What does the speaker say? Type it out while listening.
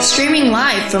streaming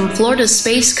live from Florida's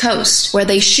Space Coast, where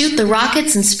they shoot the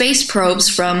rockets and space probes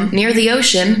from near the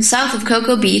ocean, south of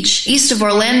Cocoa Beach, east of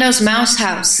Orlando's Mouse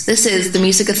House. This is the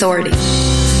Music Authority.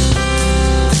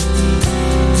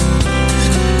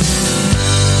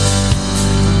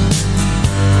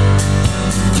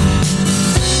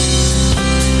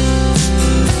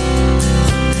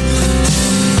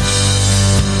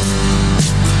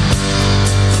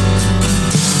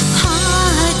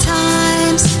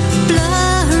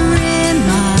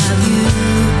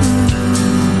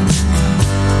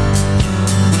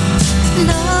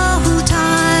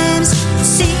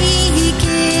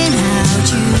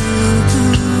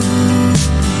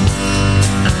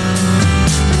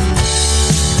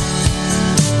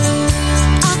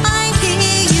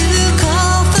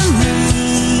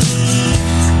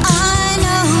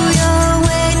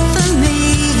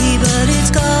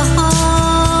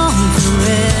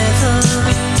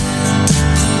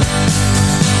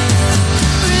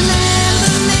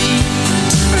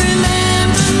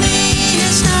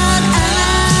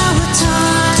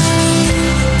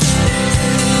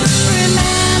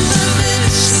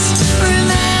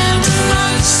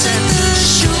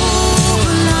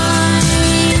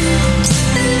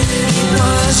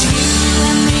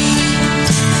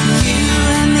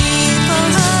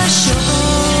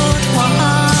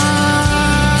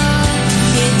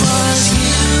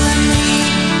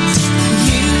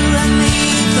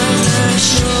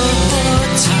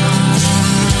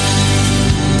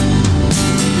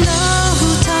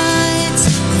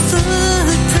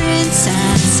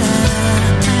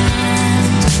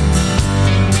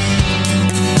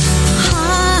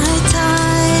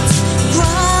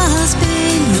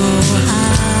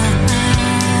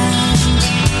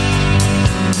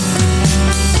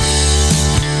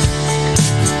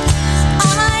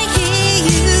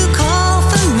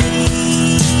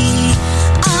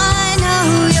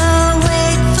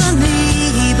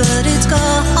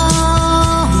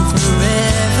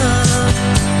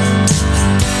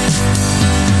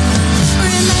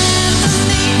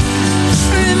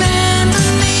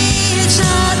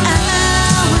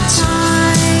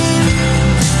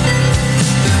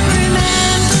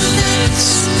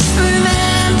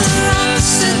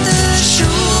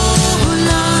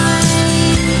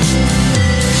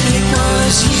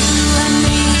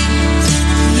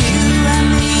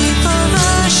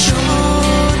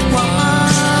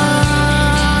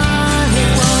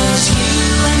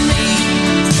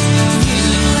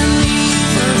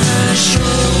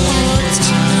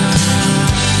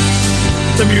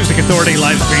 Authority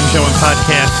live stream show and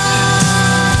podcast.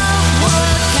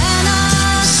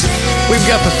 We've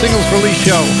got the singles release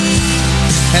show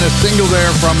and a single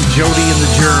there from Jody and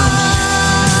the Germs.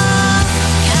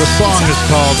 The song is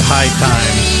called High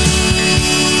Times.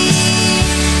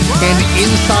 And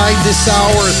inside this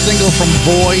hour, a single from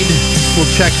Void. We'll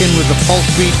check in with the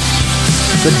Pulse Beats,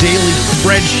 the Daily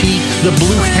Spreadsheet, the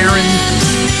Blue Herons,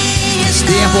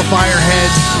 the Amplifier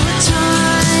Heads,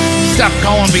 Stop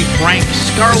Calling Me Frank,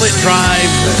 Scarlet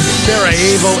Drive,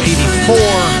 Sarajevo 84,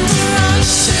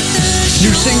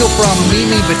 new single from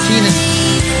Mimi Bettina,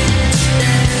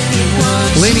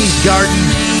 Lenny's Garden,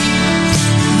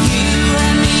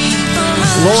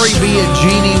 Lori B. and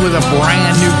Genie with a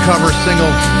brand new cover single,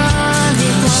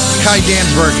 Kai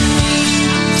Dansberg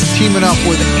teaming up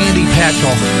with Andy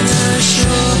Patchell.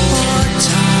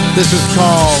 This is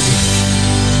called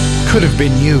Could Have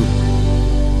Been You.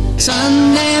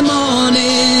 Sunday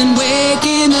morning,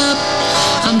 waking up,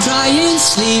 I'm drying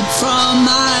sleep from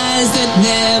eyes that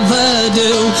never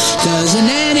do. Doesn't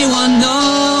anyone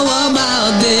know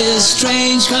about this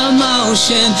strange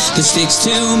commotion that sticks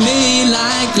to me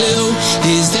like glue?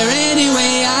 Is there any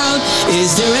way out?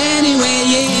 Is there any way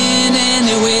in?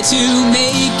 Any way to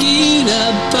make it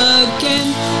up again?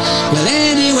 Well,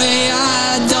 anyway,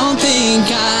 I don't think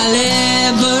I'll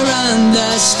ever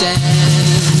understand.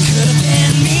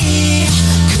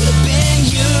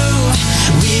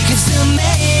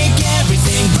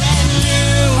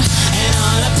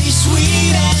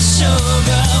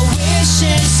 Sugar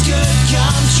wishes could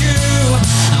come true.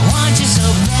 I want you so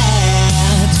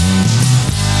bad.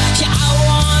 Yeah, I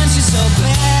want you so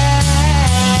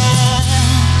bad.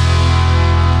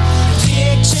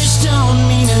 Pictures don't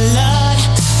mean a lot,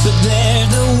 but they're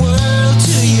the world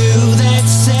to you.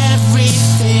 That's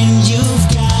everything you've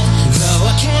got. Though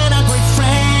I cannot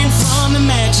refrain from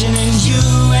imagining you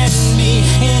and me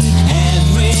in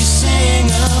every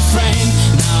single frame.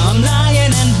 Now I'm lying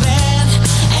in bed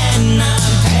and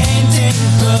I'm painting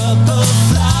purple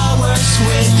flowers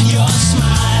with your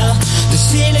smile. The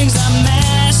ceiling's a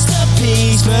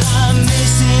masterpiece, but I'm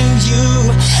missing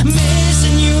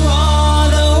you all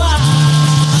the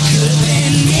while.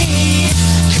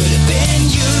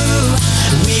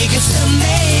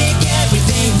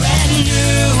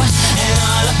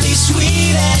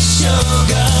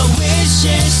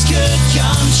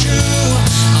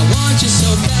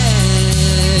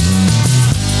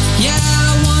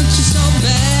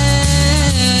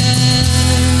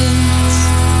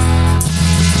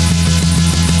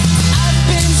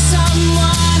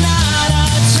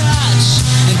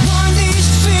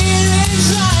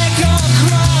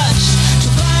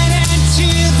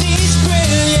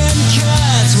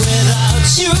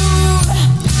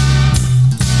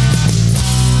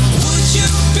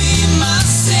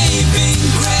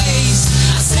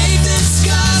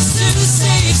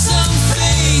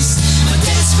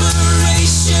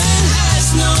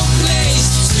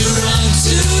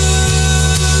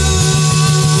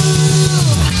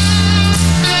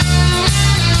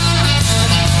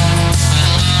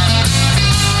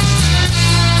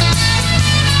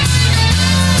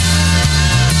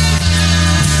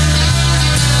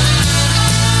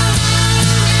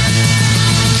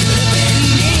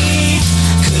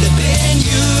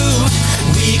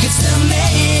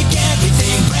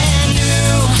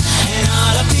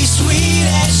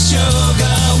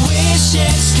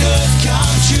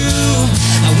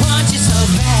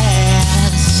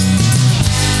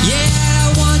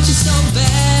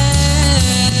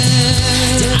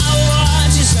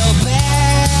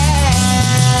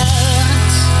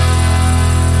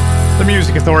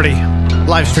 Music Authority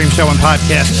live stream show and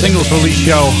podcast, singles release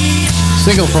show.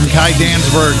 Single from Kai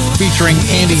Dansberg featuring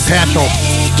Andy Patchell.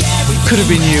 Could Have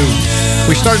Been You.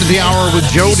 We started the hour with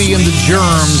Jody and the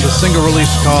Germs, a single release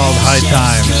called High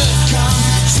Times.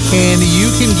 And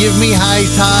you can give me high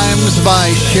times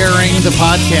by sharing the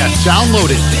podcast.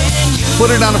 Download it. Put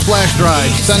it on a flash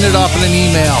drive. Send it off in an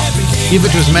email. Give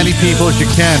it to as many people as you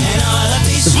can.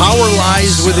 The power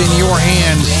lies within your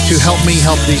hands to help me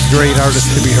help these great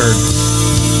artists to be heard.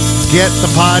 Get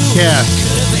the podcast.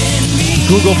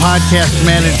 Google Podcast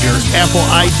Manager, Apple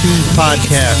iTunes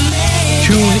Podcast,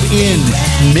 Tune In,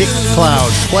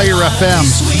 Mixcloud, Player FM,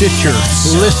 Stitcher,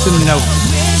 Listen Note,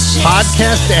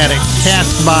 Podcast Addict,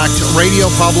 Castbox,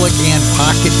 Radio Public, and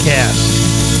Pocket Cast.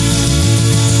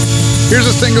 Here's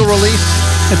a single release.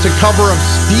 It's a cover of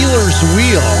Steeler's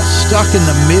Wheel, Stuck in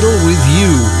the Middle with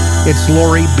You. It's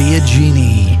Lori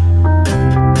Biagini.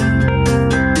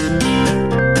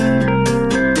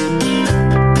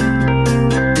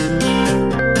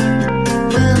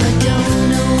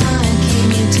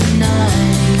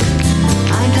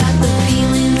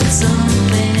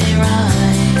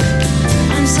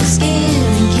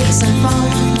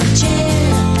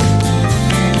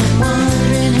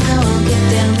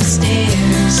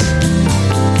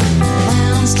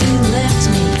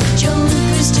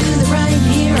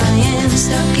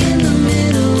 Stuck in the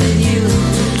middle with you.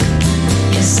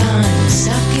 Yes, I'm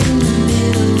stuck in the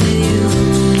middle with you.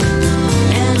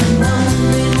 And I'm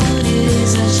wondering what it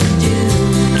is I should do.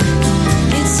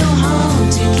 It's so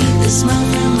hard to keep the smile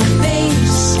from my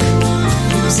face.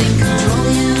 Losing control,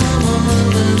 yeah, I'm all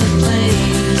over the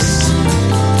place.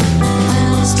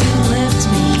 Clowns to the left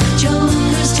me,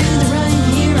 jokers to the right.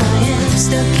 Here I am,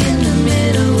 stuck in the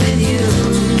middle with you.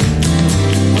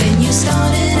 When you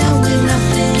started out with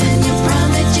nothing and you proud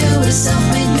that you're a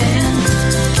self-made man,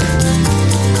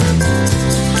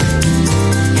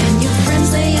 and your friends,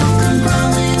 they all come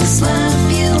crawling and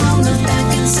slap you on the back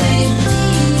and say,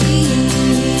 please,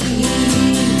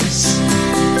 please.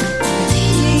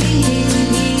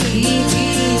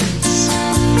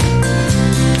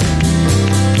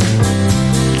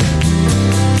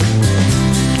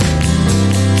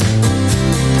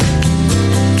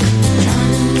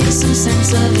 Trying to make some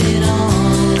sense of it all.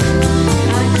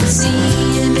 I can see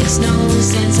it makes no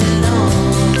sense at all.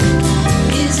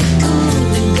 Is it cool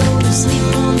to go to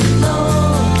sleep on the floor?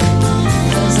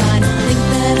 'Cause I don't think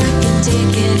that I can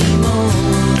take anymore.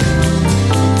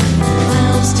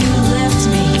 Clowns to the left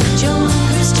me,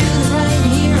 jokers to the right.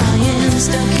 Here I am,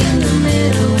 stuck in the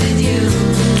middle with you.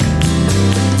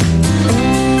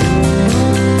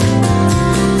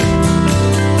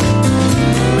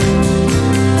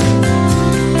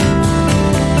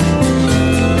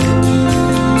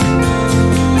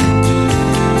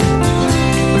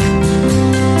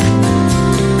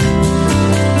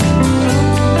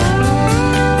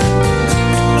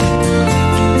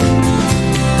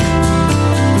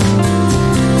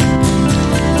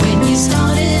 When you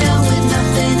started out with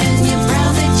nothing and you're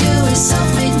proud that you're a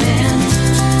self-made man,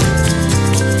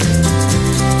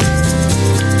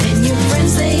 and your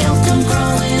friends, they all come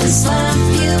crawling and slap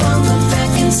you on the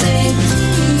back and say,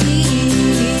 please, please.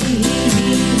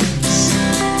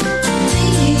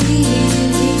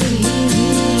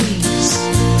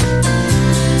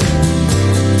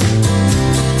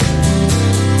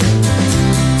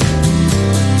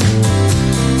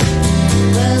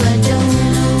 Well, I don't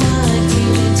know why I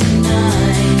came here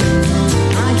tonight.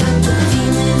 I got the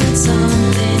feeling that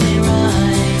something ain't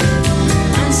right.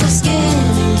 I'm so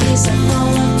scared in case I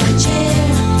fall off my chair,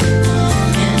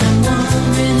 and I'm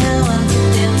wondering how I'll get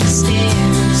down the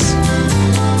stairs.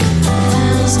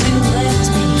 Clowns to the left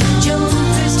me,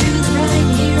 jokers to the right.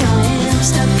 Here I am,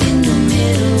 stuck in the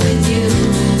middle with you.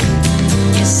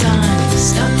 Yes, I'm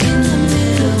stuck in the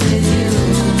middle with you.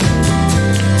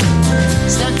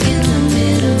 Stuck in the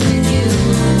middle with you.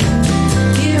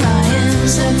 Here I am,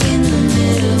 stuck in the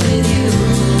middle with you.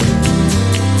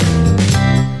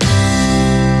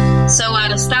 So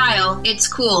out of style, it's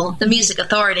cool. The Music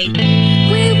Authority.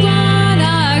 We want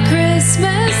our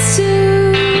Christmas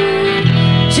too,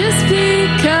 just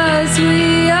because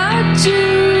we are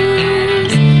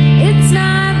Jews. It's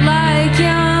not like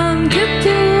Yom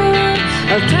Kippur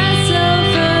or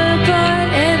Passover, but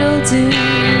it'll do.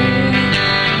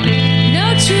 No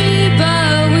tree,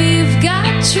 but we've got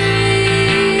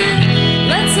tree.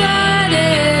 Let's light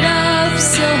it up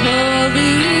so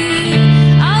holy.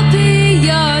 I'll be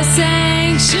your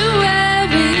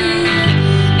sanctuary,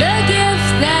 the gift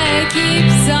that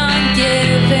keeps on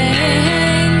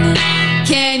giving.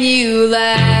 Can you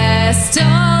last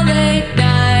all 8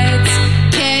 nights?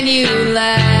 Can you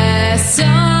last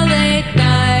all 8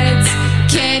 nights?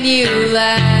 you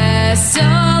last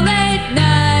all 8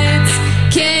 nights?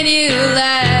 Can you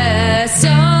last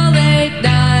all 8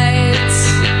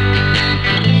 nights?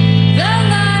 The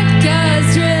vodka's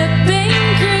dripping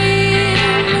cream,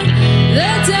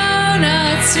 the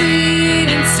donut sweet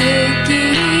and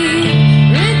sticky.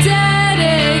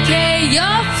 Rededicate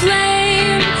your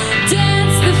flame,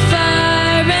 dance the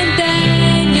fire, and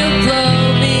then you'll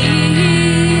blow me.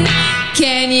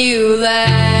 Can you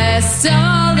last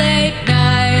all 8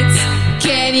 nights?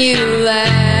 Can you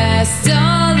last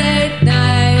all 8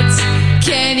 nights?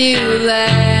 Can you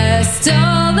last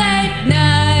all 8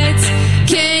 nights?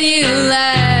 Can you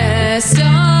last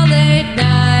all 8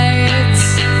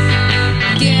 nights?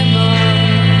 Give more.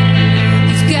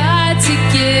 You've got to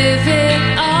give it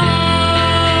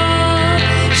all.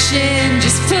 Shin,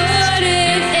 just put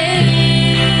it in.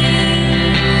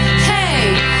 Hey,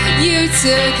 you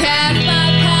took half my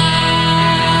part.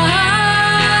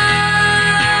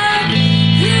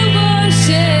 You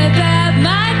worship at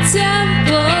my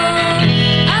temple.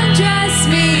 Undress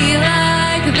me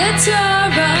like the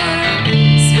Torah.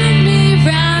 Spin me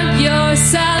round your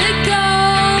solid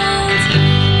gold.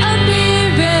 A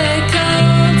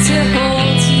miracle to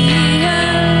hold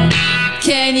here.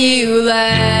 Can you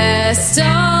last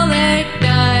all 8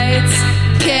 nights?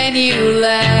 Can you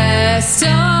last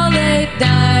all 8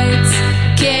 nights?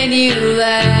 Can you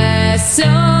last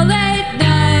all 8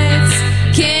 nights?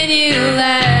 Can you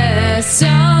last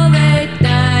all 8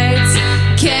 nights?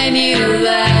 Can you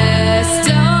last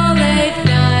all 8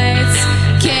 nights?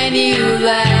 Can you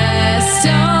last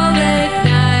all 8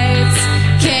 nights?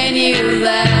 Can you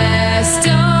last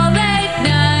all 8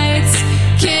 nights?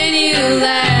 Can you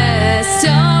last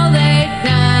all 8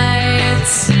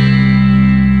 nights?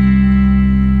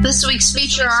 This week's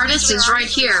feature artist is right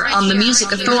here on the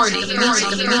Music Authority.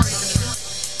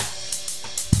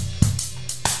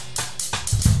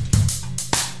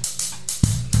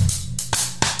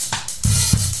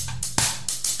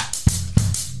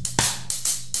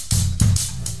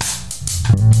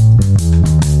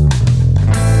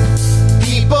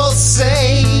 People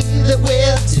say that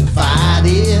we're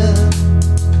divided,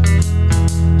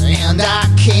 and I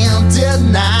can't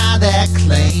deny that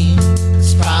claim.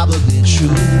 It's probably true.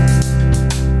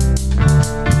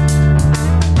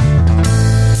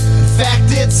 In fact,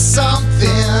 it's something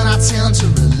I tend to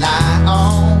rely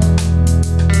on.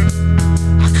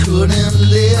 I couldn't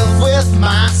live with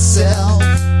myself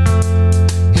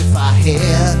if I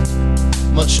had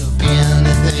much of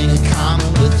anything in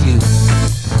common with you.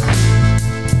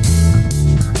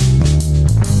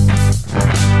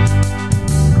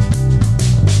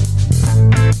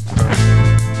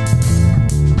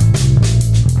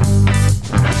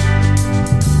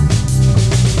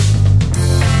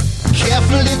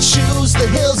 Carefully choose the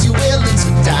hills you're willing to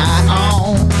die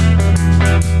on.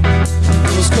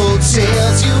 Those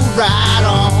coattails you ride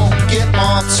on get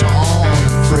more torn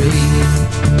and free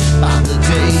by the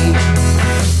day.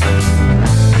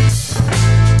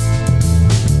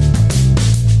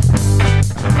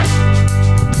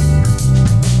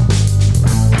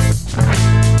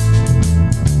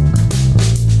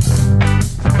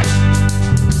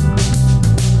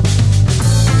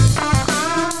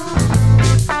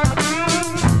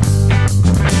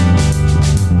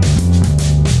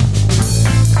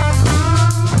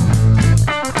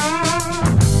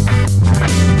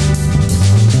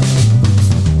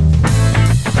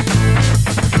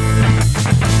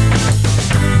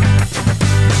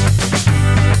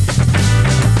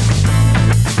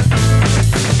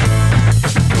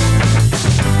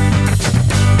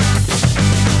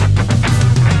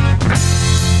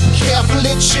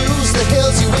 Choose the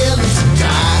hills you're willing to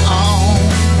die on.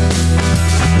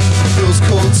 Those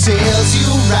coattails you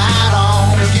ride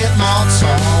on get more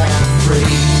torn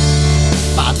free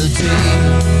by the day.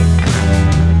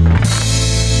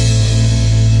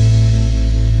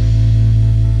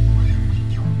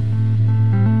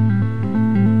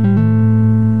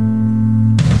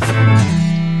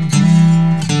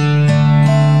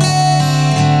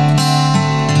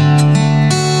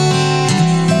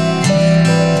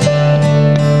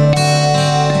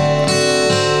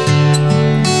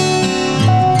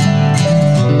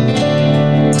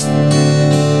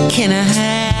 Can I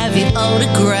have your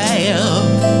autograph?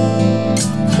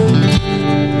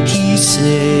 He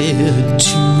said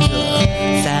to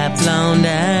the fat blonde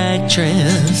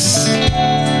actress.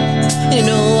 You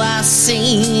know, I've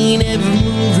seen every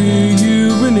movie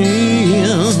you've been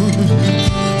in,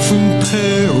 from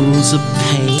pearls of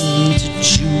pain to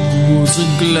jewels of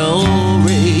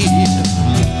glory.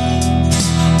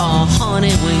 Oh,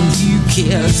 honey, when you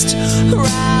kissed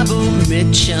Robert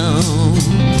Mitchum,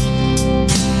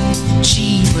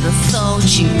 Gee, but I thought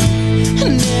you'd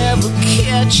never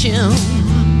catch him.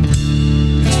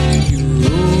 You're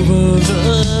over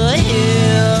the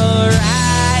hill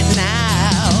right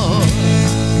now,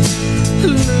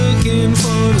 looking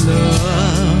for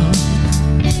love.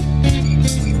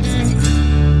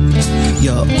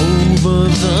 You're over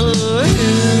the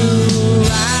hill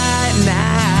right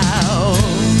now,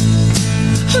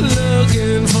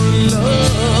 looking for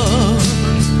love.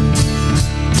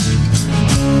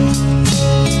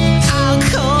 I'll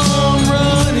come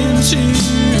running to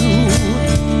you,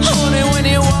 honey, when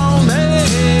you want me.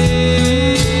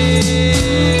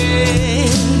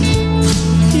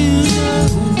 You know,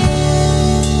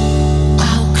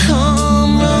 I'll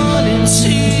come running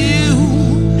to you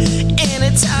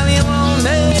anytime you want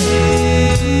me.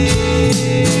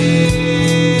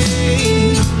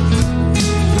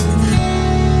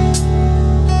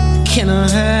 Can I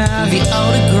have your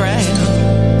autograph?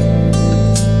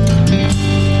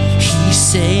 He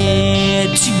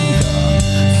said to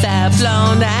the fat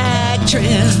blonde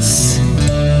actress,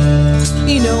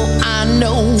 you know, I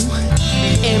know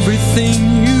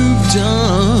everything you've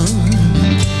done.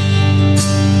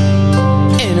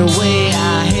 In a way,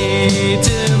 I hate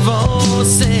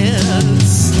divorces.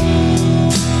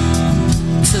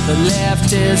 To the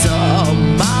left is a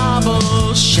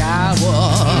marble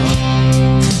shower.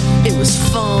 It was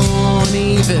fun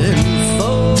even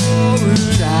for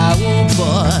an hour,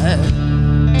 but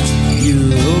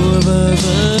you're over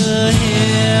the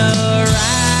hill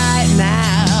right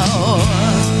now,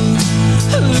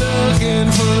 looking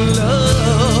for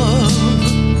love.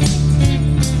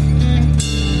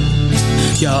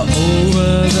 You're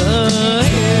over the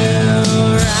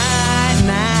hill right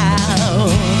now,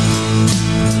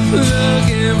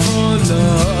 looking for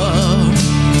love.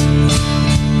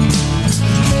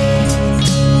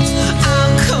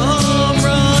 I'll come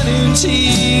running to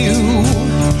you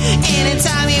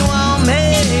anytime you want me.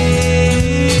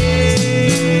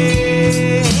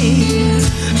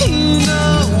 You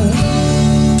know,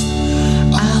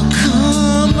 I'll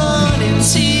come running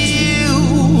to you,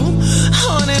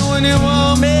 honey, when you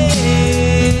want me.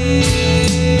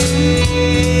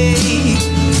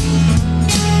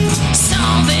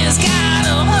 Something's got a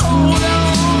hold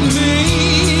on me,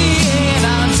 and I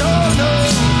don't know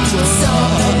what.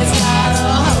 Something's got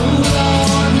a hold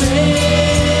on me.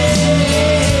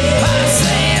 I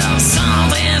said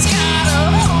something's got a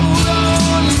hold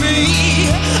on me.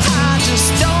 I just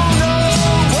don't know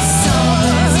what.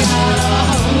 Something's got a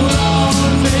hold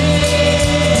on me.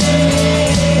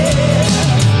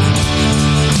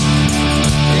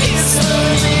 It's the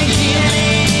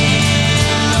beginning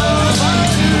of a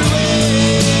new way.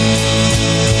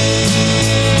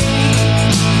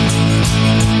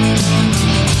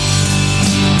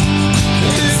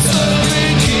 It's the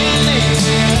beginning of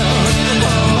a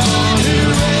new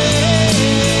way.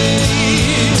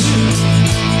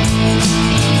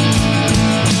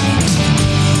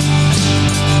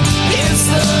 It's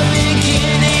the beginning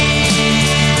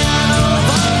of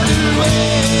a new way. It's the beginning of a new way. It's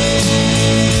the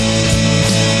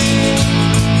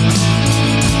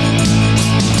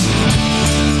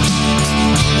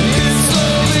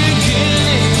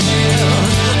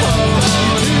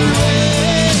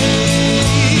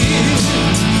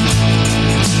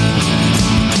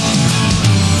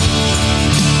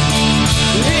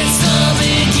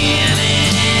beginning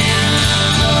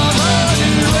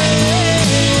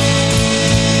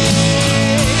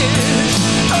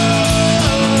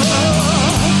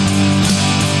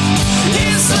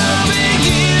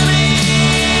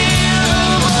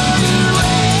of a new way. It's the beginning of a new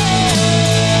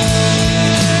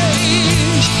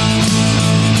age. It's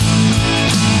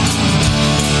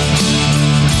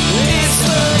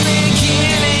the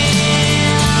beginning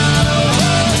of a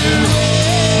new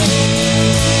age.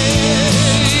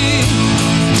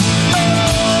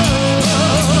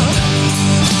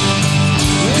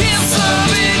 It's the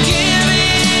beginning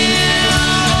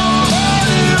of a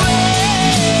new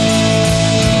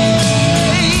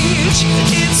age.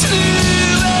 It's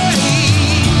new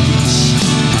age.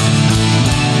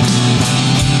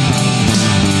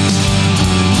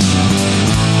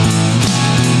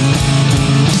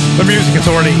 The Music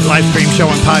Authority live stream show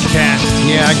and podcast.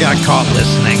 Yeah, I got caught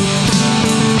listening.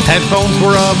 Headphones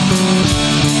were up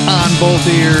on both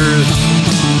ears.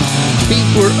 Feet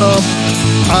were up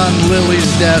on Lily's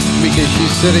desk because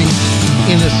she's sitting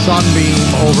in a sunbeam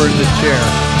over in the chair.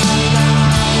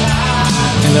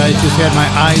 And I just had my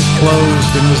eyes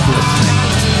closed and was listening.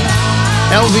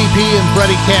 LVP and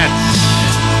Freddie Katz.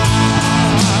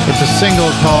 It's a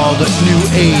single called New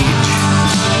Age.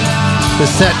 The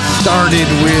set started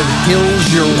with Hills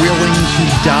You're Willing to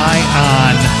Die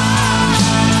On.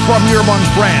 from Yerbon,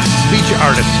 France, feature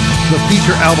artist. The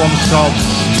feature album is called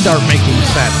Start Making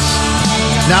Sense.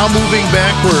 Now moving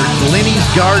backwards, Lenny's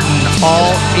Garden,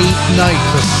 All 8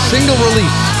 Nights, a single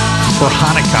release for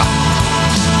Hanukkah.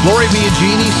 Lori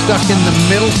Biagini, Stuck in the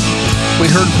Middle.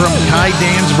 We heard from Kai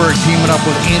Dansberg teaming up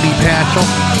with Andy Patchell.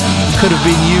 Could Have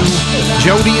Been You.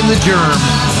 Jody and the Germs,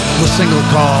 the single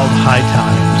called High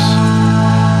Times.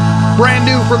 Brand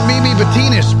new from Mimi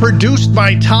Batinas, produced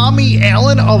by Tommy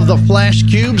Allen of the Flash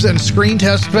Cubes and Screen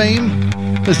Test fame.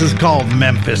 This is called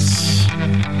Memphis.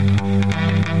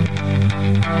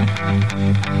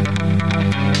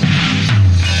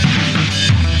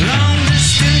 Long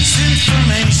distance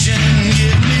information,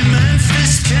 give me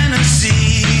Memphis,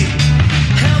 Tennessee.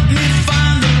 Help me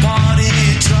find the party,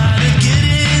 try to get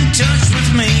in touch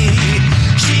with me.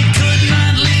 She could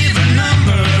not leave a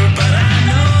number, but I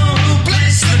know who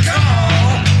placed the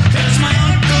call. 'Cause my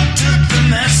uncle took the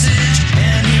message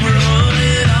and he wrote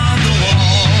it on the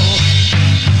wall.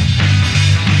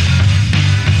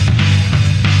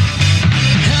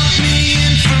 Help me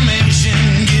in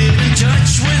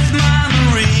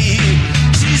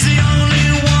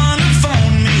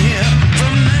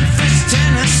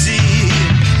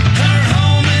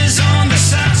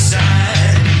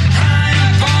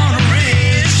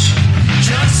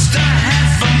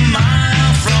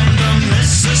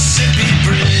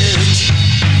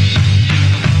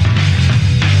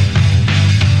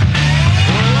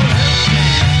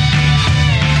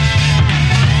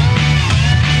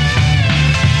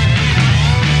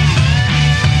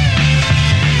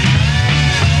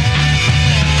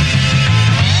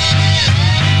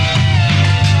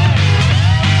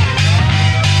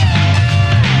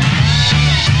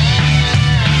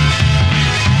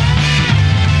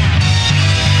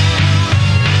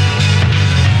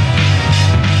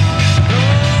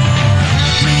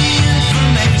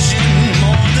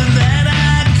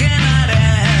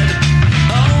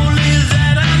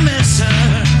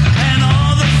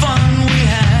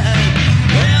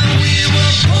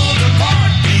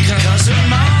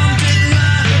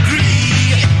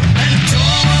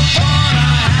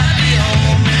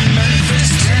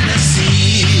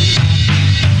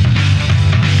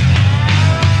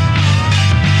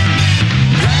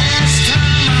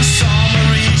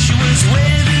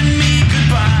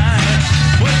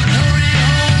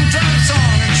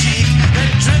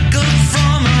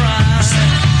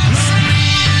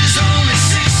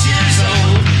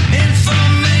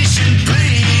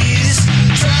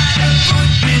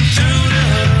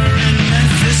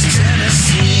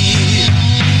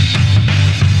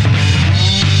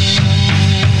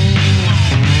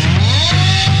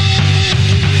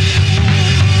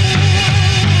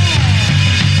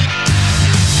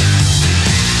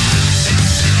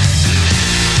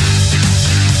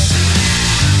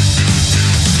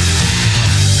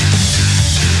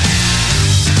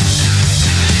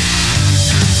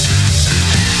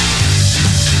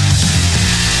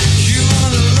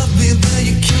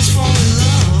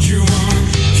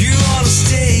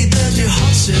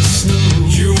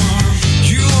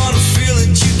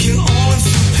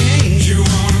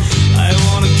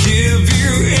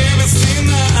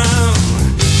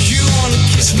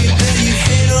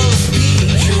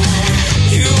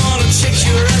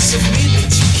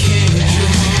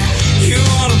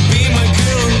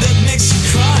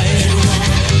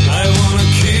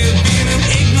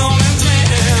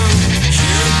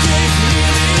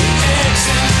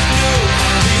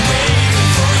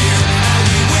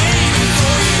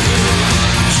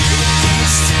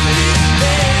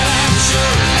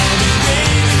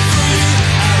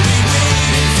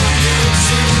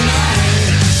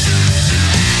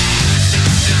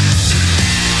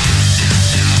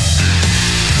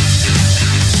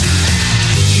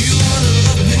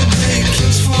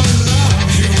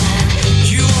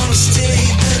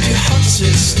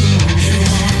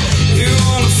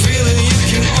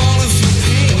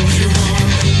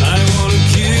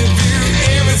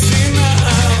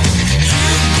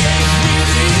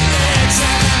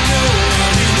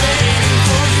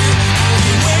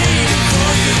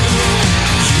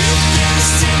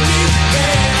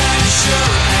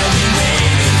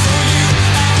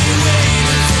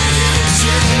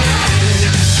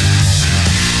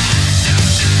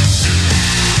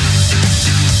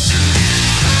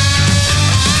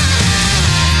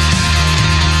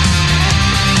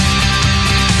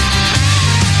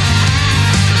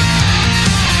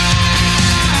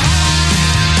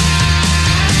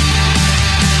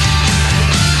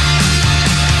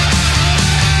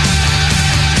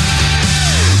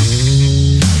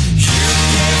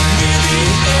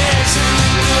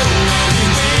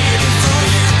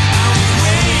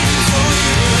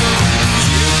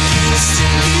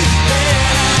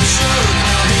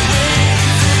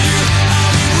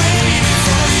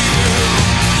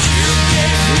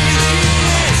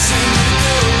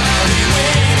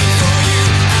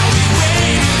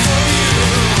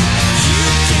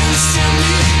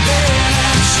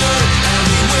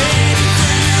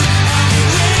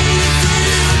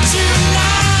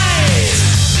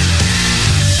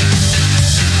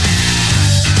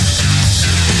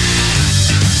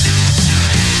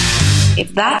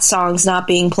If that song's not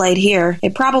being played here,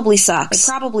 it probably sucks. It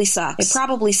probably sucks. It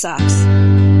probably sucks.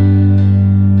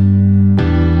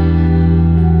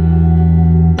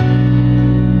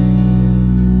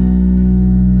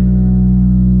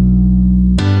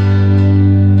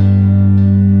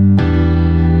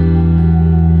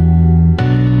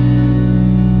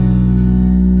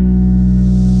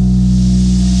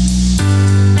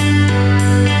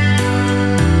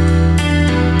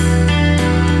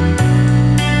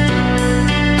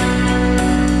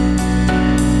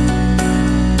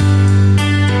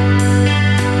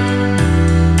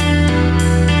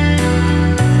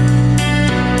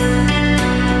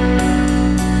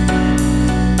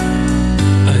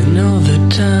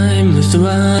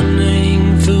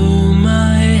 Running through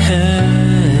my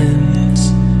hands.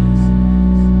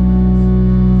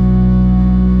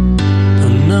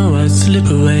 Oh no, I slip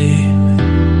away,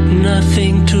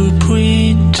 nothing to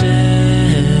pretend.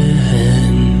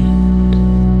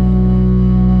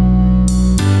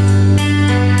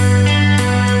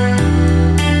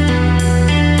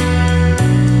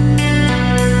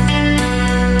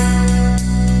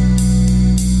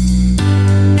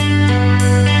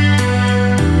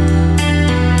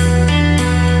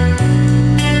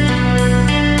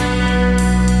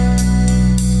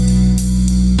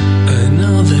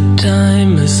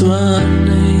 Time is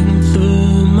running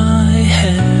through my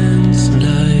hands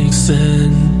like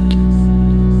sand.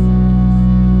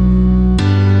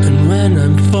 And when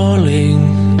I'm falling,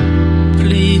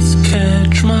 please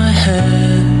catch my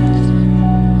hand.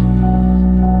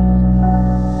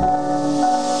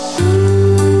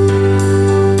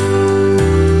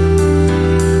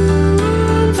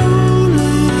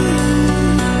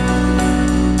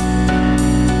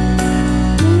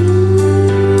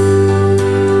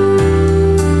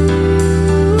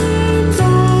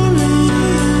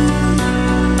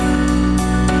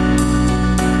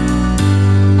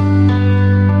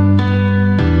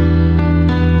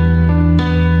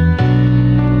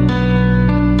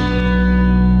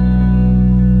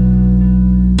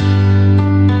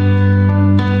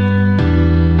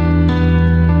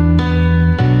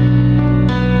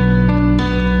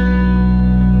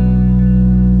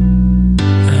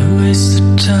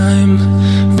 Time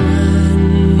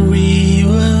when we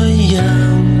were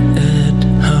young at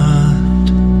heart,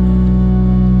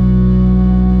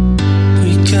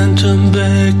 we can't turn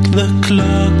back the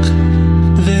clock,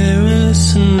 there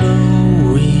is no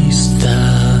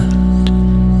restart.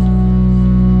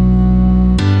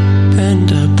 And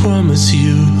I promise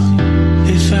you,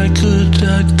 if I could,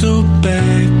 I'd go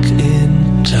back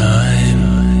in time.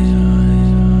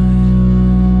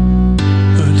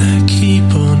 But I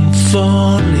keep on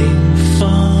falling,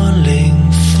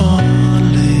 falling, falling.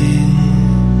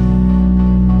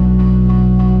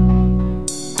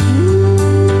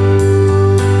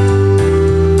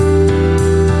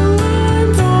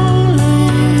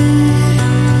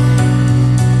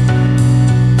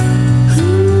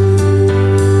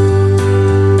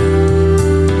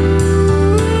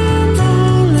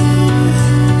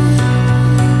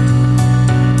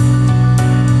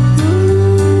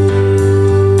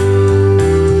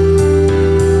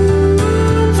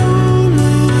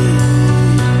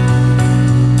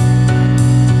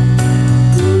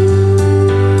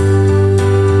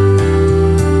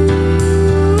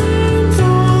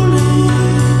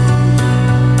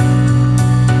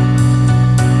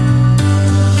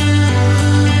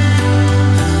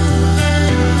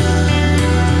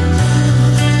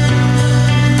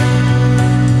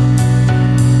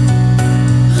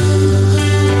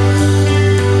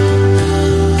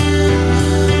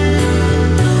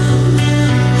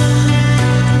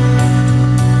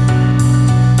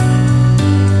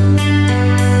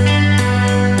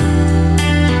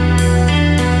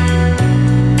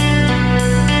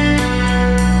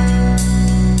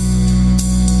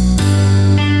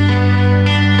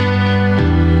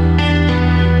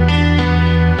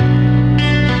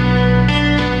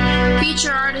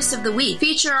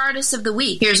 Feature Artist of the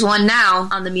Week. Here's one now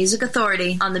on the Music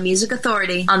Authority. On the Music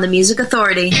Authority. On the Music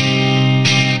Authority.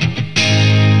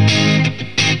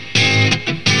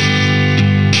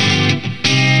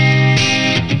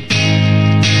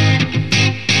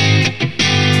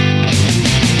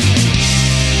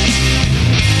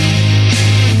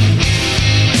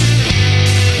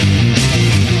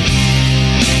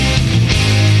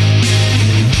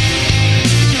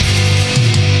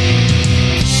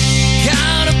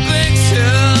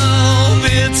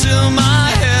 To my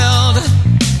head,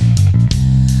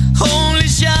 only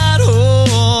shadow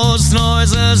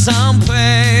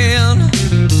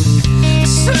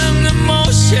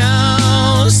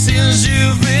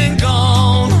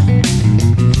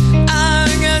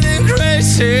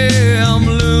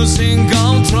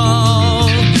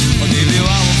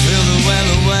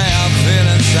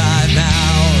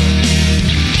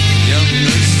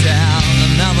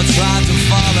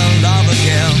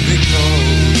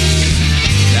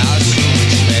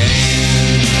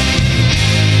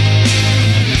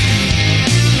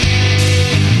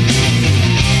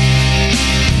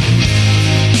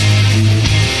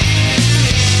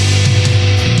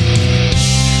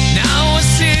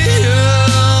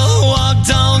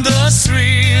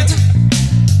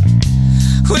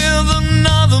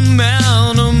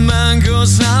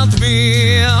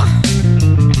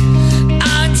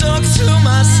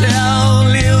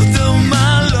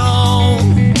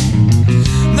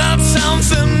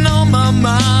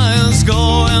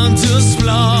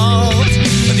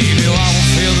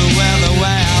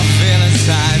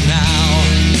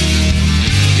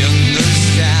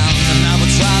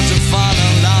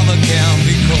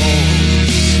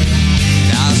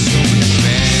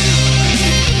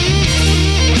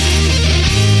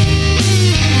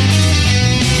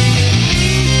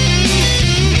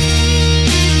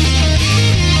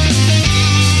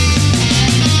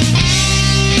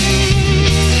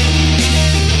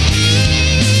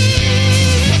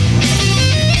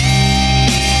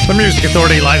Music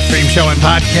Authority live stream show and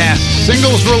podcast.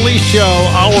 Singles release show,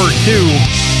 hour 2.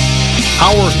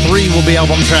 Hour 3 will be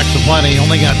album tracks aplenty.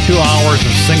 Only got 2 hours of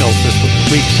singles this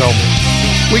week, so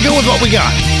we go with what we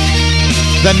got.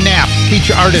 The Nap,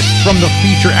 feature artist from the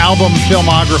feature album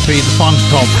filmography. The song's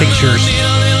called Pictures.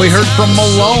 We heard from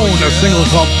Malone, a single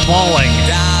called Falling.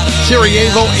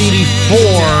 Sarajevo 84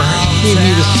 gave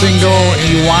me the single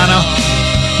Ioana.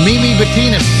 Mimi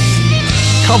Bettinas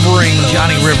covering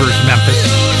Johnny Rivers' Memphis.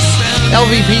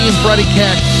 LVP and Freddie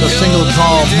Katz, a single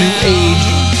called New Age.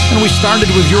 And we started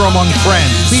with You're Among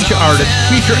Friends, feature artist,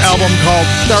 feature album called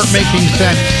Start Making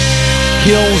Sense,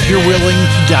 Hills You're Willing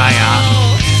to Die On.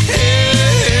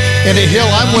 And a hill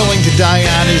I'm willing to die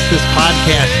on is this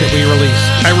podcast that we release.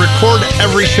 I record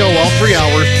every show all 3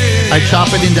 hours. I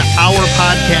chop it into hour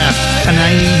podcasts, and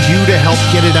I need you to help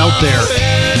get it out there.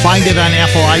 Find it on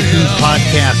Apple iTunes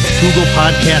Podcasts, Google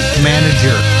Podcast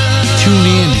Manager,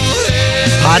 TuneIn,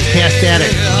 Podcast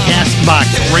Addict, CastBox,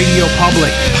 Radio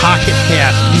Public, Pocket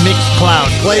Cast, Mixcloud,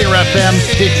 Player FM,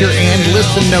 Stitcher, and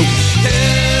Listen Notes.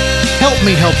 Help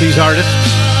me help these artists.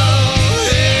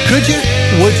 Could you?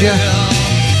 Would you?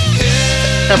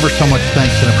 Ever so much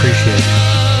thanks and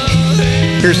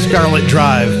appreciation. Here's Scarlet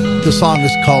Drive. The song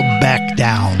is called Back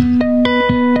Down.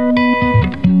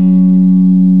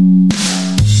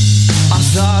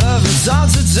 Thought of it all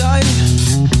today.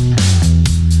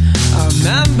 I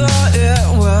remember it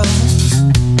well.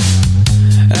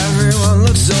 Everyone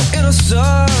looked so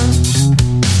innocent.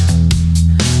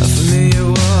 For me it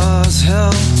was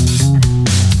hell.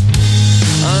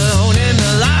 Alone in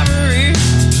the library,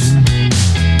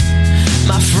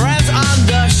 my friends on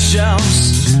the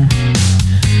shelves,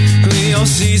 Leo,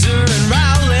 Caesar, and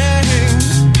Rowling.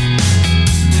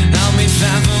 Help me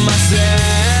fend for myself.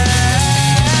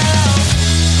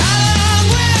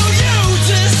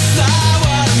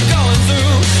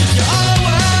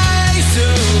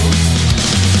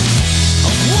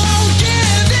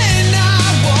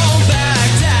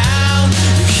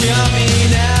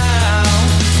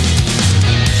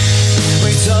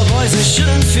 Boys that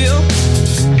shouldn't feel,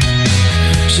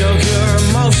 choke your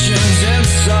emotions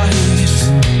inside.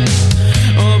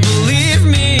 Oh, believe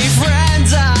me,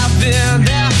 friends, I've been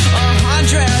there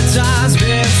 100 times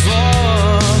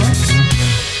before.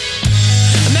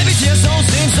 Maybe tears don't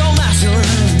seem so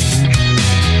masculine.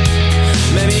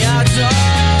 Maybe I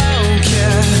don't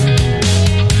care.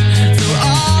 Through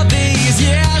all these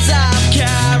years I've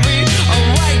carried a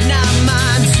weight not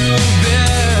mine to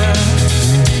bear.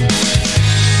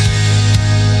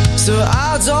 So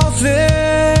I don't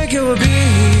think it would be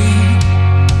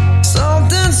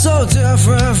something so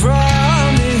different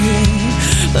from me.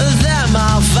 But then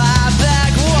I'll fight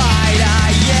back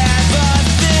wide-eyed, yeah. But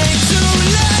think to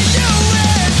let you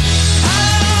in.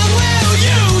 How will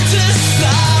you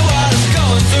decide what I'm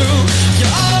going through? You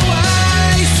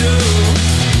always do.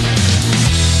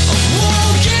 I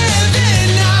won't give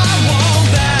in, I won't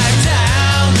back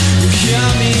down. You hear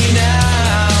me now?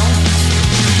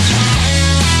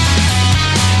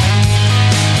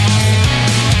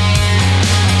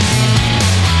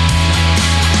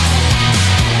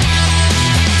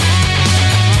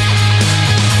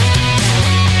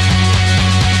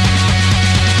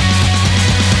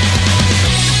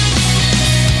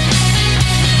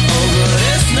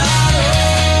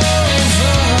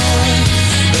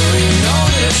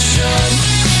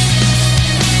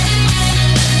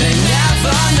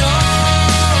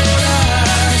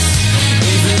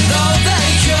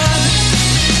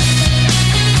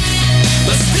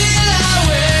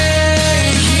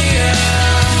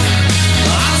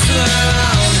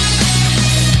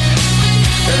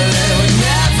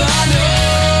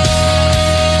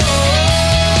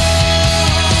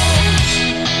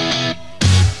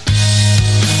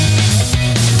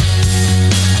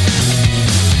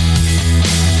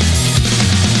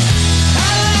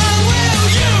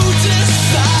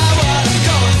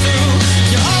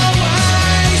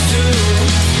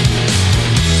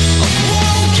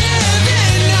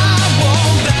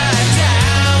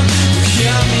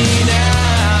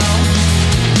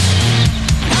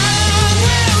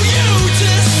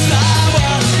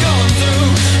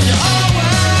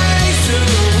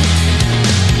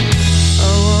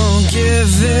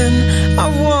 I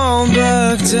won't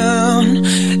back down.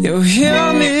 You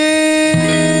hear me?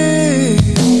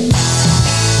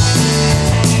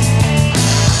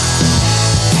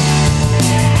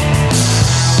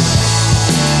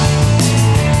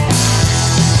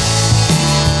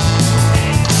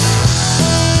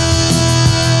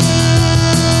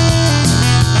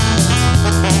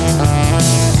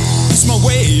 It's my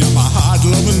way, I'm a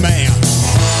hard-loving man.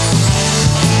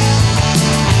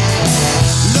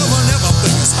 Love will never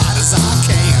be as hot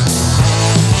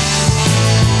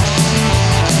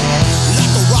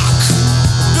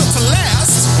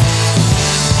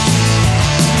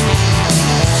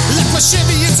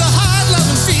Chevy, it's a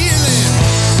hard-loving feeling.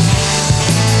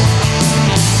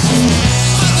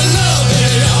 Hard to love,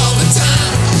 baby, all the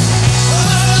time.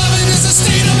 Hard loving is a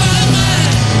state of my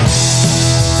mind.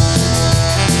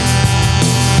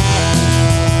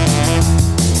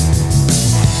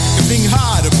 Being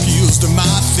hard appeals to my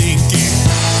thinking.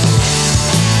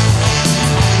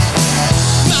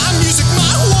 My music,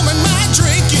 my woman, my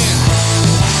drinking.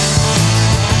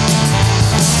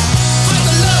 Hard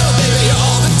to love, baby,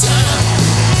 all the time.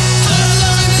 Hard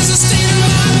loving is a state of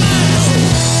my mind.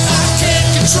 I can't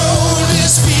control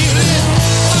this feeling.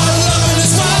 Hard loving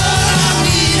is what I'm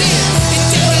needing. It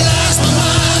terrorizes my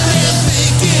mind and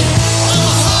thinking. I'm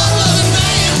a hard loving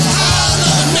man, hard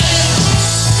loving man.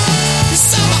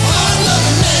 Yes, I'm a hard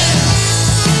loving man.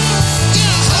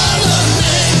 Yeah, hard loving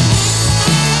man.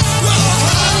 Well, a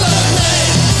hard loving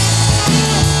man.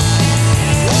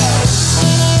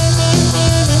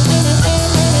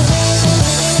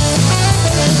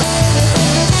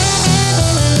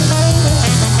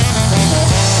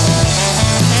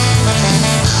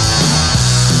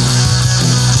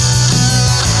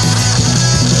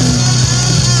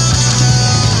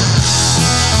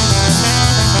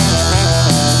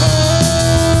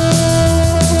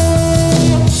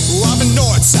 Oh, I've been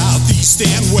north, south, east,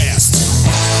 and west.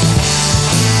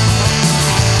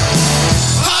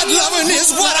 Hard loving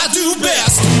is what I do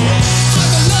best. Hard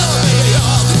to love, baby,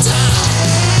 all the time.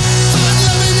 Hard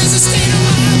loving is a state of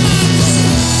my mind.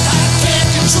 I can't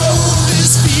control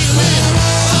this feeling.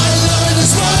 Hard loving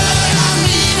is what I'm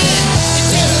needing. It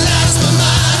terrorizes my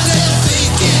mind and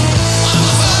thinking. I'm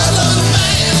a hard loving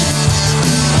man.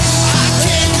 I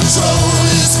can't control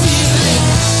this feeling.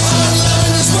 Hard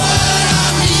loving is what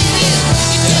I'm needing.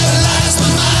 It terrorizes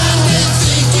my mind and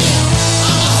thinking.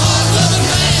 I'm a hard loving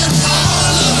man.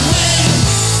 Hard loving man.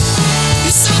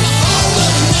 Yes, I'm a hard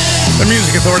loving man. The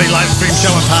Music Authority live stream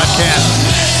show and podcast.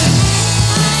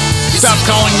 Stop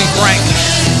Calling Me Frank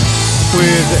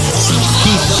with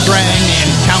Keith Strang and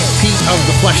Count Pete of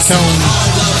the Flesh Tones.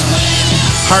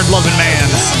 Hard Loving Man.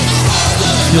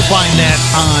 You'll find that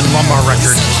on Lumbar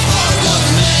Records.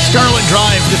 Scarlet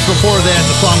Drive, just before that,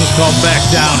 the song is called Back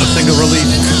Down, a single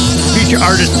release. Feature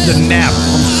artist The Nap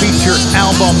from feature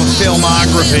album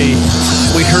Filmography.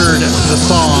 We heard the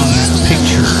song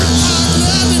Pictures.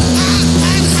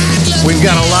 We've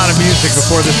got a lot of music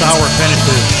before this hour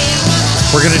finishes.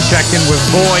 We're going to check in with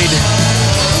Void.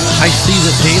 I see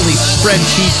the Daily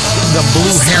Spreadsheets, the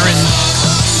Blue Herons,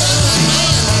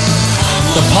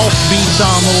 the Pulse Beats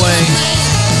on the way,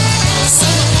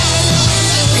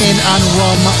 and on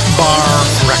Rum Bar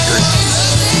Records.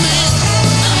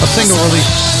 A single release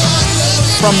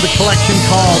from the collection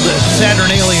called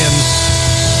Saturn Aliens,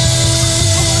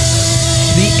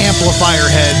 The Amplifier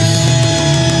Heads.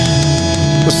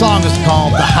 The song is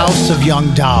called The House of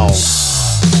Young Dolls.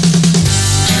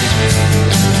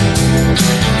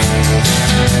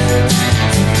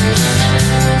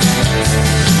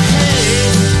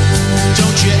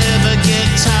 Don't you ever get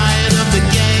tired of the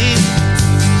game?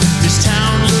 This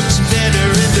town looks better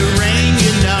in the rain,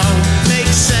 you know.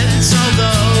 Makes sense,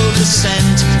 although the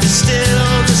scent is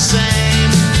still the same.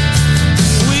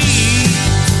 We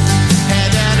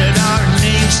had added our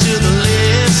names to the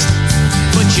list,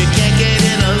 but you can't get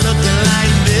in a looking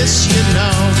like this, you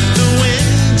know. The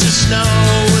winter snow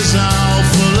was all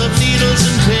full of needles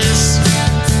and piss.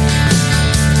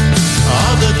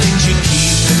 All the things you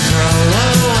keep and throw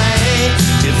away,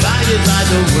 divided by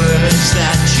the words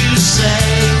that you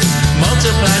say,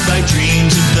 multiplied by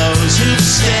dreams of those who've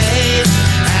stayed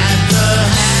at the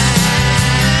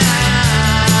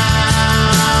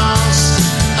house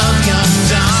of young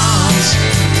dolls.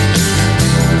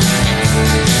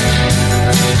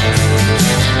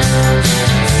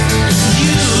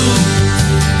 You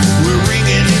were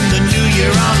ringing in the new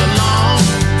year all along,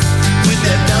 with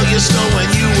that bell you stole when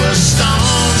you were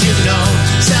stoned, you know.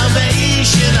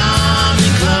 Salvation Army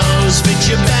clothes fit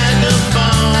your bag of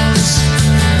bones.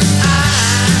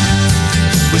 I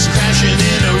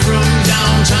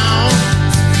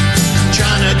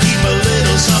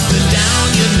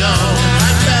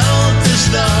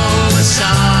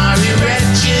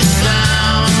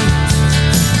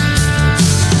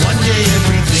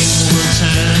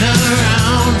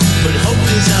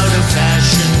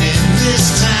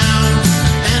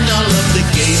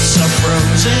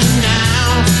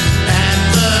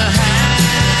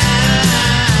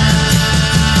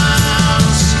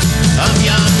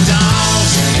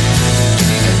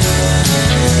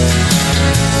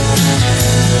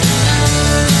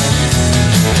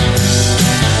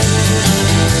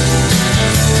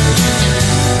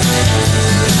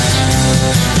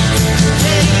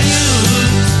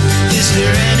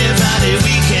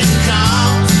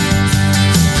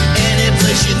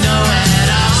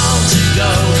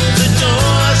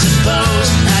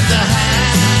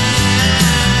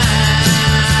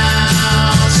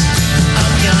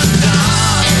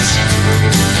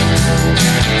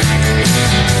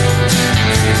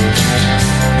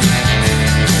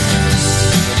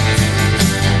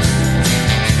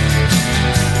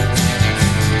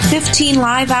 15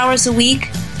 live hours a week,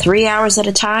 3 hours at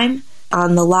a time,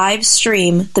 on the live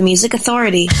stream, The Music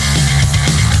Authority.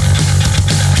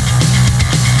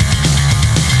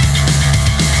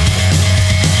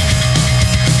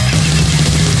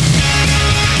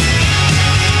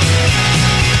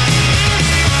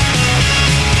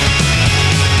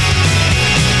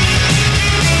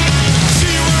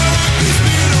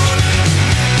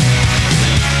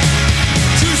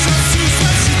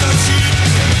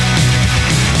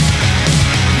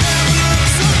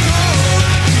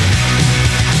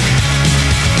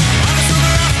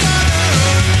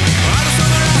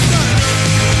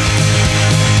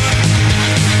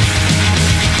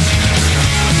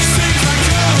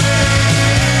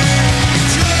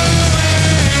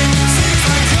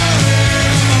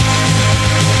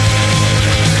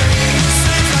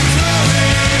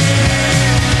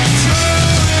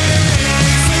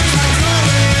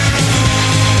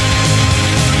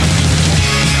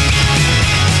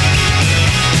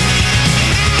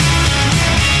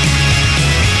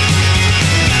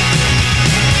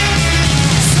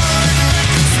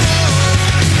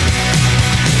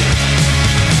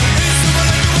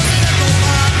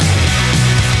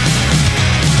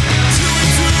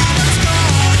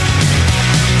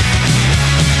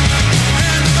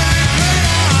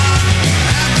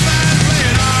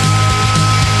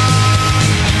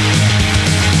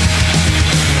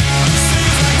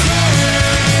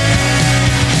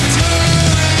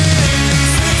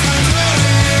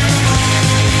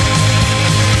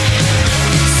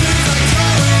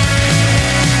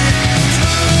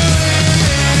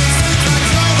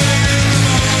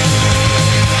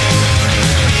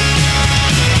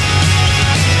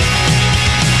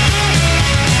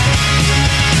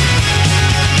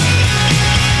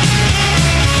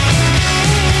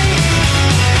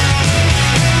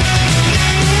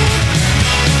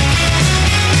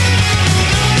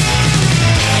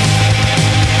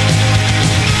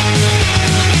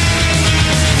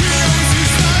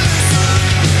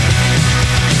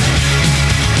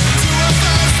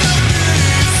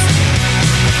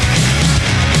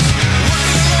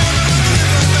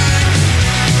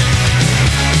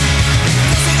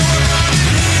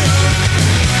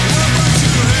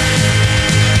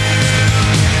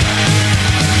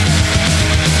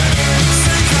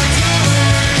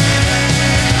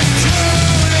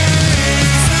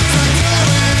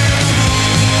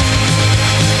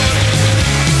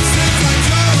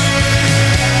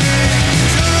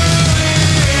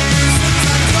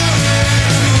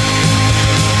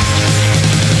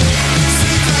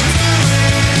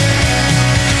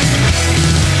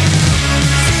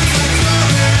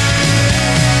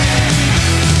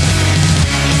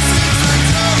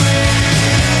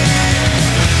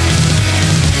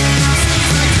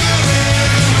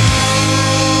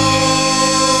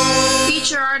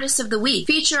 Of the Week.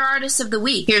 Feature Artist of the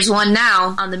Week. Here's one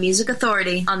now on the Music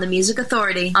Authority. On the Music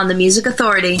Authority. On the Music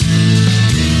Authority.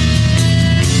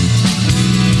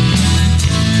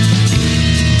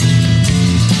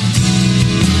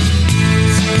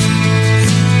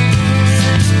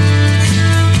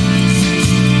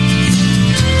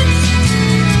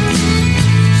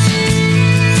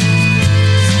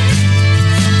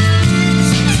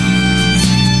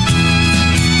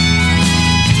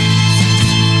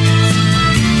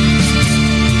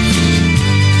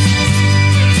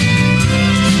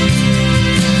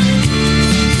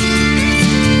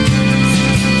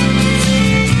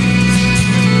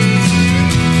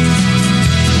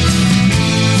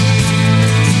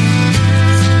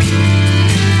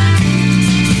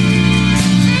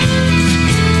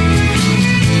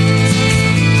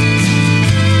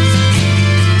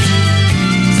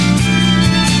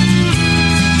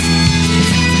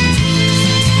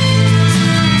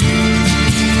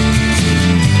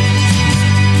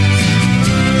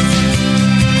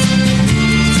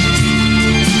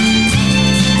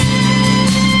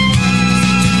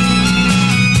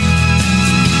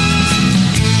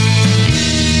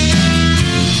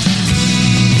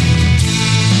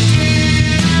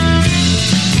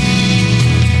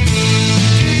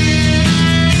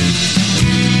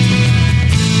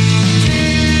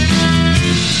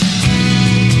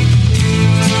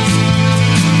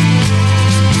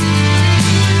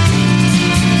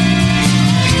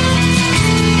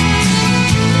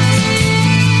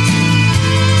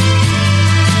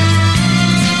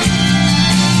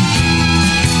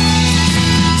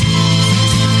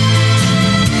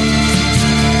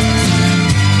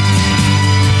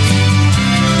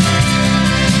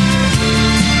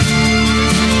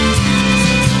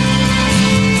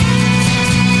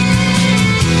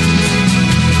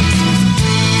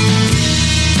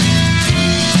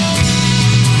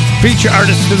 Feature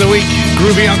artist of the week,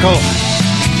 Groovy Uncle.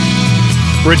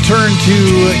 Return to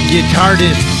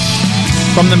guitarist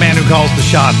from the man who calls the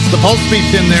shots. The Pulse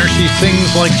Beat's in there. She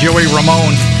sings like Joey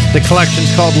Ramone. The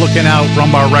collection's called Looking Out,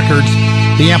 Rumbar Records.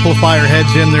 The Amplifier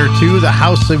Head's in there too. The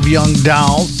House of Young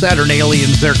Dolls, Saturn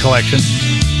Aliens, their collection.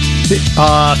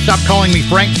 Stop Calling Me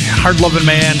Frank, Hard Lovin'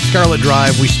 Man, Scarlet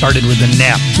Drive. We started with the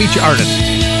Nap. Feature artist.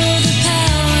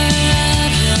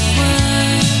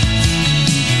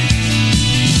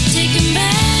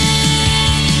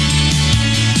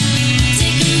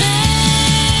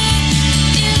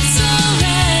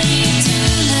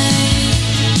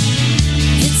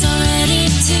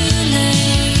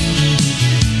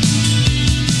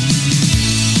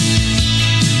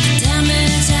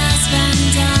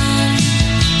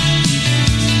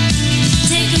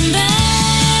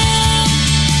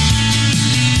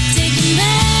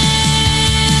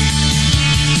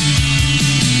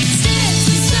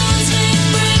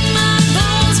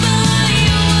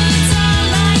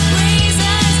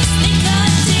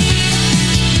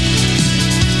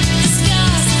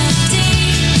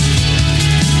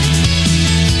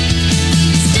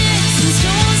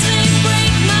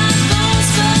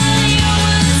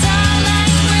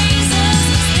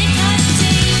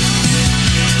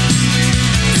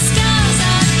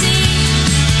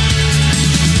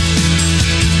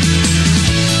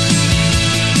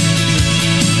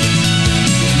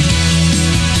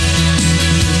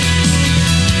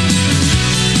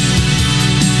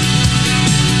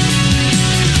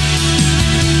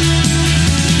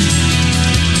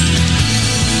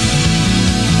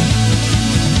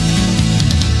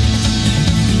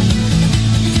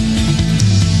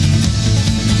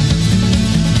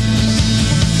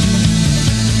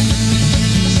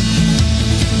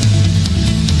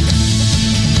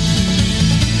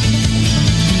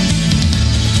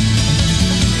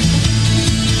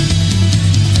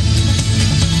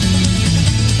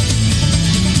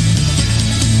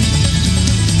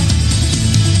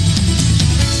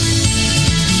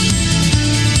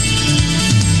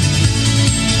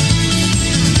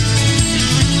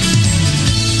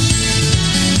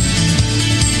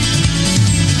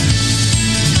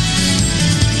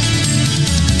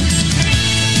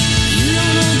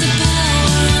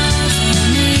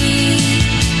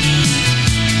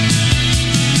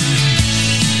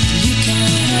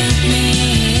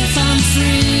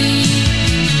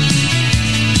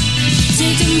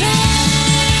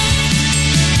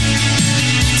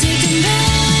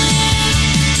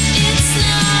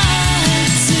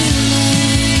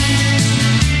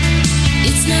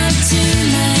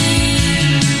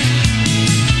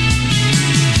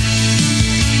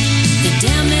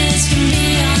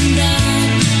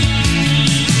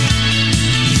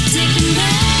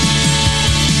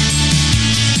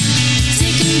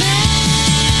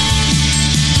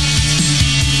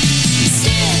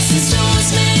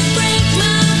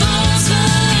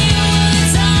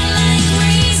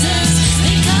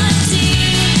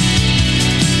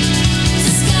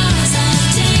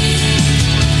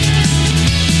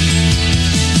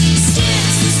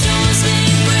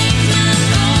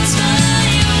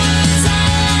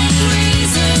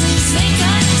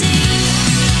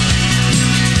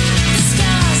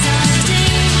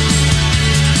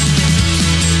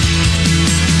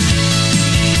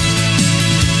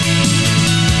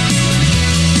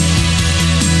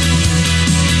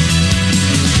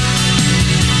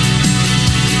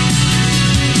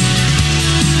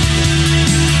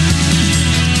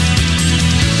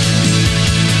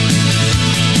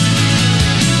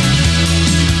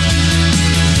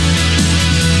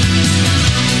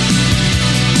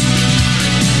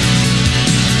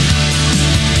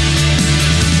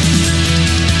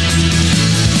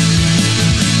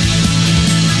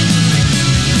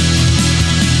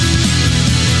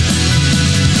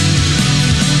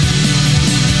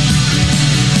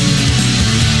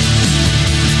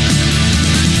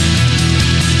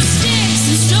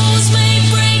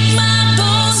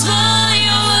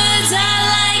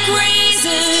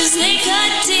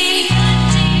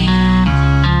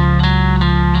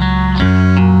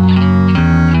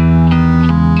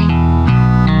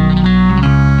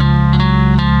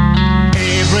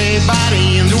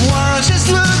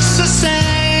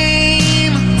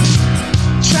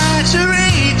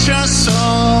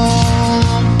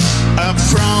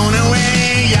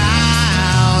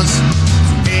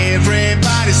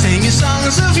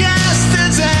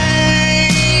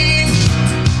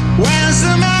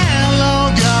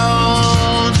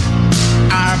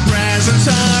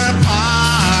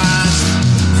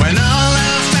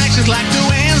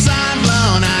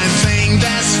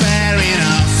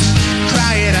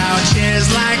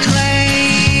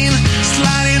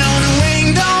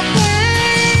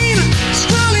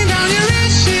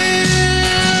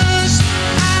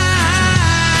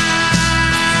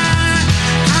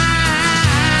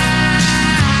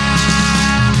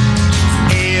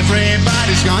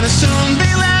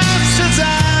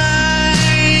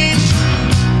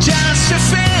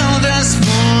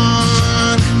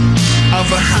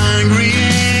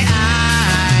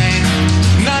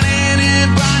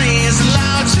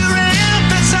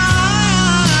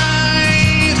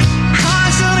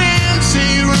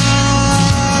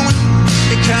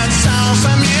 all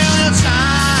familiar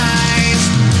ties.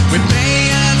 We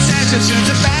pay attention to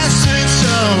the bastards,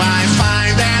 so I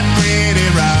find that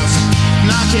pretty rough.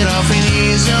 Knock it off and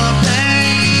ease your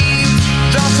pain.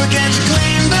 Don't forget to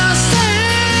clean the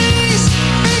stains.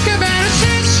 Think about it,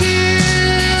 teach you.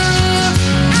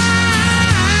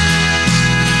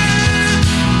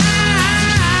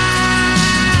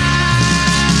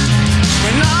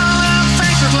 When all our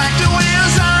faces like the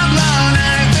wheels are blown,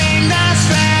 I think that's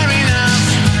fair enough.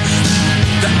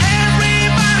 That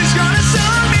everybody's gonna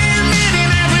soon be meeting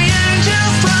every angel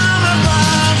from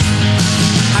above.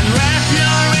 Unwrap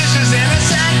your wishes in a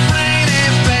sack brain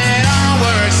if it all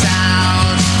works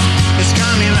out. It's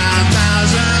coming around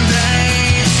 1,000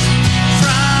 days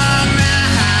from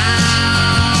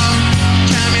now.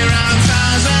 Coming around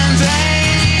 1,000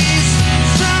 days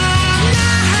from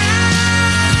now.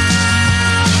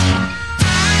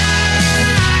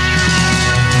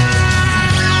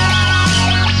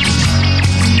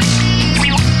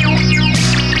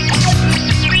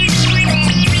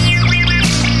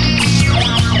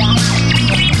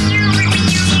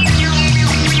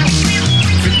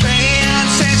 We pay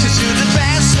attention to the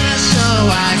bastards, so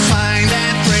I find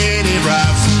that pretty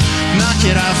rough. Knock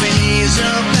it off and ease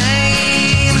your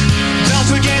pain. Don't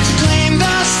forget to clean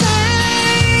the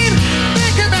stain.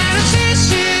 Think about it, teach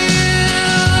you.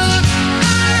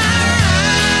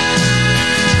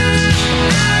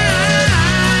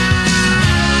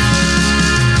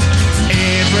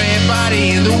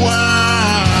 Everybody in the world.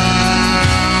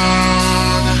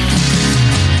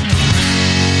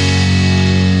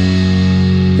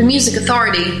 The Music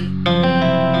Authority.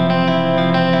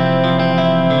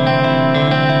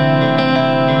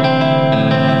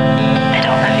 I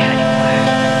don't love you anymore.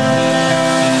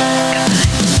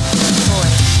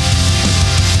 Goodbye.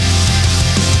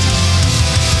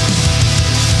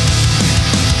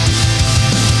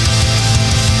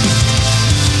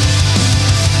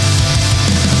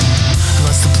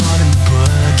 Lost the plot in the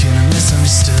book and I'm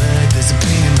misunderstood. There's a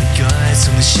pain in my gut,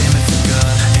 so much shame I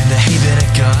forgot. And the hate that I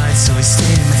got, so it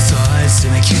stayed in my thoughts.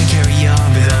 And I can't carry on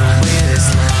without a way that's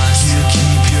lost. You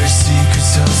keep your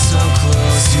secrets all so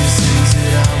close. You things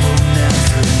that I will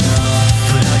never know.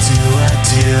 But I do.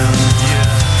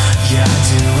 Yeah, I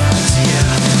do.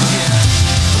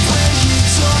 When you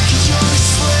talk, you're a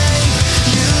slave.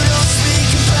 You don't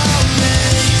speak about me.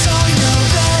 Don't know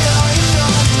that I'm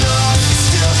not enough.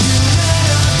 Still you that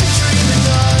I've been dreaming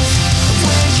of.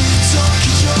 When you talk,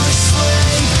 you're a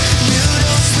slave. You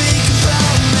don't speak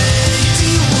about me. Do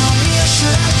you want me or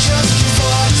should I just give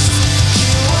up?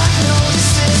 You, I know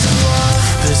this isn't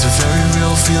love. There's a very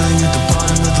real feeling at the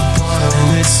bottom of the bottle,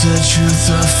 and it's the truth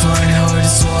I find hard to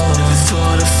swallow. Never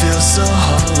thought I'd feel so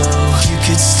hollow. You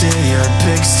could stay, I'd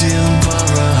beg, steal and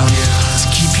borrow to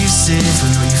keep you safe. I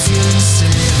know you feel the same.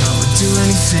 I would do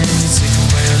anything to take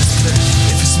away all this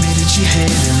pain. If it's me that you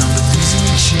hate, and I'm the reason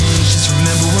you change, just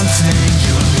remember one thing: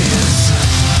 you and me are the same.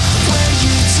 When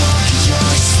you talk, you're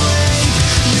a slave.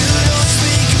 You don't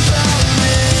speak about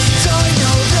me. Don't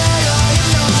know that I am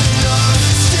not enough.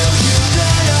 Still you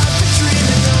that I've been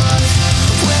dreaming of.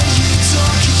 When you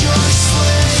talk, you're a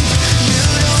slave. You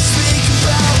don't speak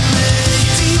about me.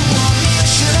 Do you want me or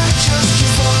should I just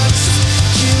give up?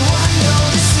 You, I know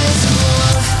this isn't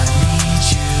love. I need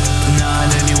you, not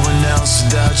anyone else.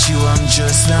 Without you, I'm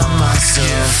just not myself.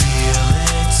 You feel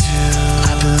it too.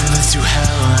 I've been living through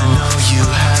hell, and I know you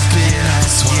have been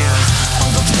as well.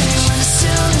 All the pain when as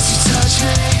soon as you touch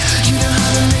me, you know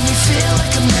how to make me feel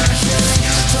like I'm nothing.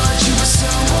 Thought you were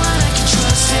someone I could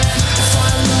trust in.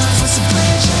 Thought love was a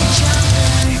bridge I could jump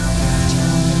in.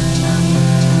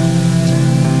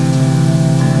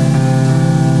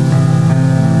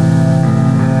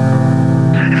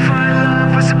 If our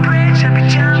love was a bridge I'd be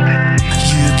jumping.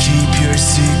 You keep your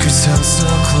secrets held so